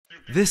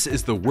This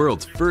is the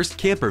world's first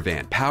camper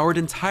van powered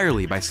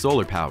entirely by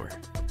solar power.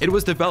 It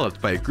was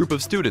developed by a group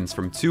of students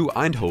from TU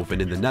Eindhoven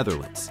in the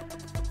Netherlands.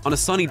 On a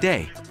sunny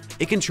day,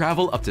 it can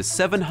travel up to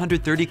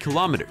 730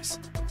 kilometers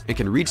and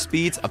can reach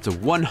speeds up to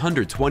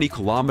 120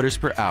 kilometers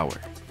per hour.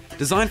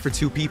 Designed for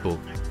 2 people,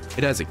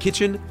 it has a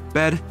kitchen,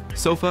 bed,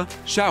 sofa,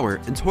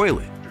 shower, and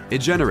toilet. It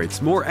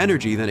generates more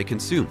energy than it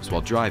consumes while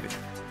driving,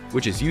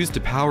 which is used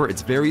to power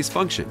its various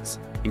functions,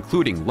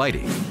 including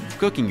lighting,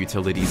 cooking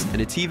utilities,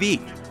 and a TV.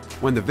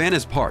 When the van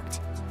is parked,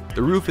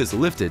 the roof is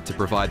lifted to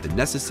provide the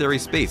necessary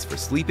space for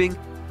sleeping,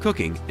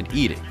 cooking, and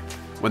eating.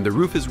 When the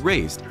roof is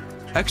raised,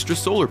 extra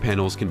solar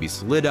panels can be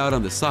slid out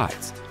on the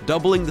sides,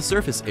 doubling the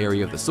surface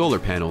area of the solar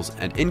panels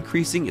and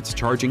increasing its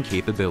charging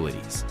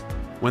capabilities.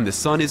 When the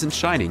sun isn't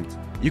shining,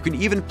 you can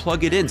even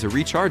plug it in to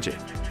recharge it.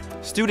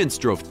 Students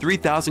drove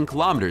 3,000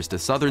 kilometers to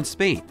southern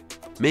Spain,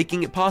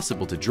 making it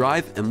possible to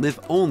drive and live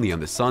only on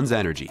the sun's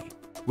energy.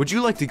 Would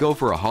you like to go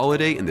for a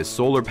holiday in this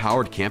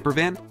solar-powered camper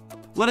van?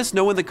 Let us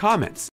know in the comments.